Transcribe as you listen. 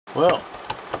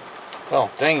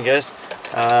Well, dang guys.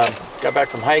 Got back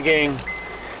from hiking.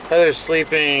 Heather's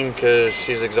sleeping because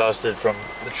she's exhausted from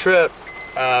the trip.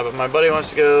 But my buddy wants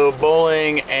to go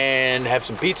bowling and have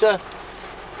some pizza.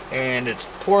 And it's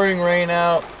pouring rain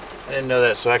out. I didn't know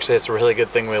that, so actually it's a really good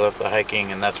thing we left the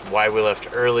hiking, and that's why we left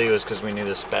early, was because we knew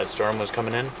this bad storm was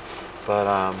coming in. But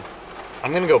I'm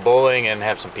gonna go bowling and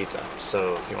have some pizza.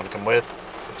 So if you want to come with,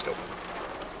 let's go.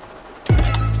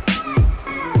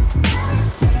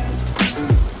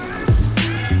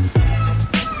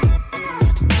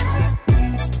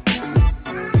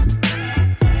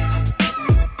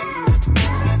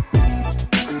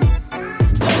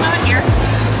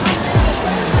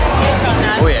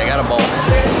 Oh yeah, I got a ball.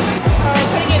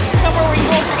 Putting it somewhere where you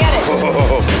won't forget it.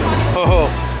 Oh,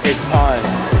 it's on.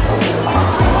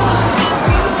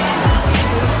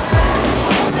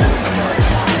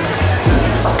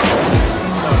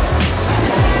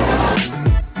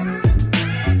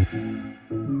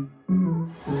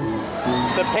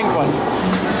 The pink one.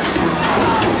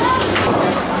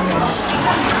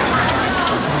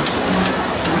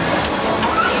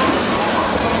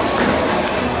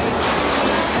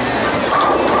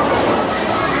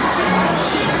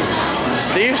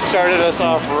 Steve started us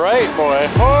off right, boy.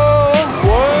 Oh,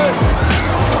 what?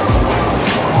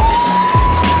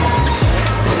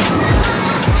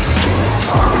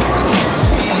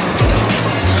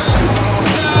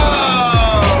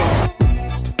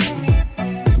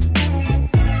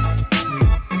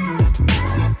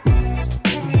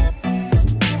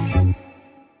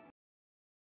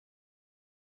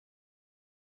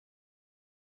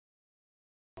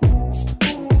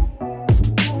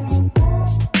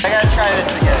 I gotta try this